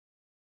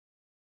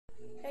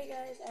Hey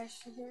guys,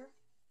 Ashton here,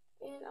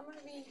 and I'm going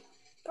to be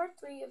part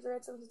 3 of the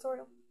redstone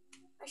tutorial.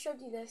 I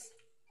showed you this.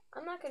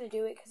 I'm not going to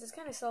do it because it's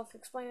kind of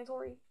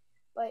self-explanatory,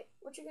 but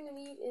what you're going to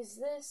need is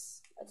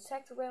this, a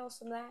detector rail,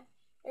 some of that.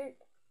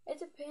 It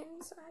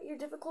depends on your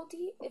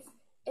difficulty.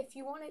 If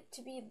you want it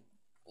to be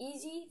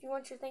easy, if you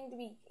want your thing to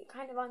be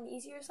kind of on the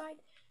easier side,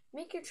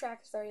 make your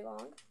tracks very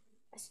long,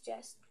 I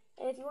suggest.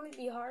 And if you want it to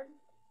be hard,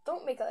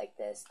 don't make it like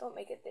this. Don't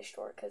make it this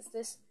short,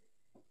 because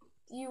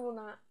you will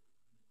not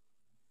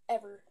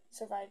ever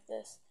survive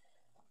this.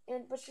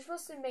 But you're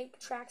supposed to make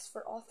tracks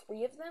for all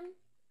 3 of them.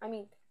 I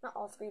mean, not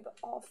all 3, but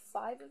all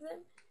 5 of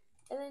them.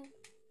 And then,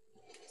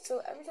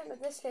 so every time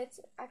that this hits,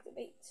 it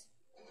activates.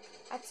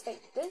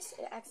 Activate this,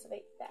 it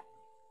activates that.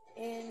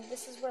 And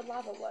this is where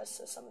lava was,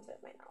 so some of it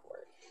might not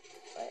work.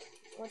 But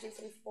 1, 2,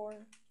 3, 4,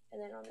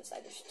 and then on this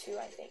side there's 2,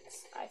 I think.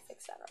 I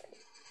fixed that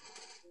already.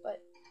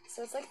 But,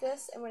 so it's like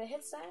this, and when it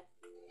hits that,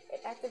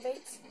 it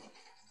activates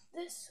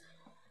this.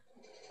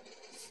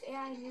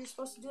 And you're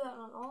supposed to do that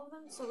on all of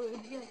them, so it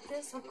would be like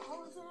this on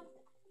all of them.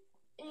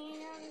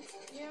 And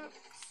yeah,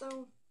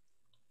 so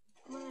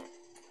I'm gonna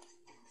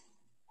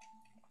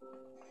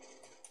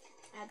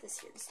add this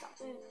here to stop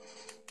it.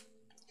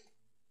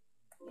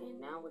 And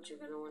now what you're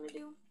gonna want to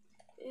do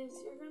is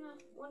you're gonna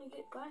want to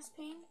get glass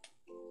pane.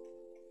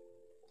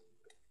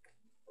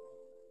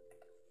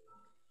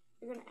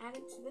 You're gonna add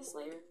it to this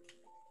layer.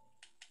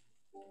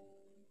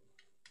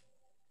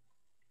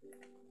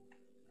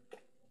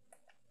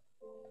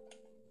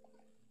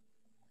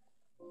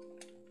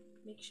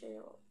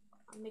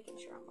 I'm making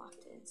sure I'm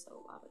locked in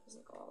so lava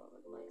doesn't go all over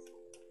the place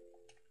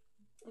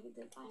like it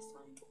did last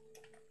time.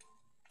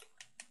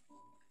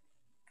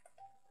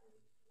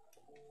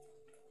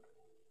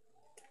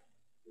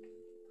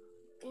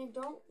 And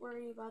don't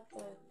worry about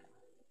the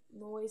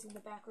noise in the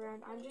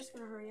background. I'm just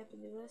gonna hurry up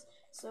and do this.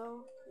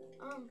 So,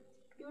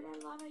 you would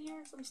add lava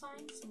here, some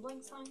signs, some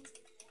blank signs.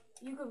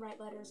 You can write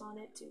letters on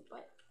it too,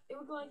 but it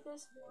would go like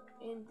this,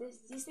 and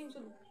those things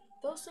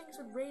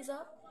would raise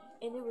up,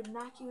 and it would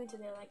knock you into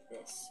there like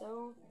this.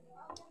 So,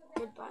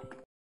 goodbye.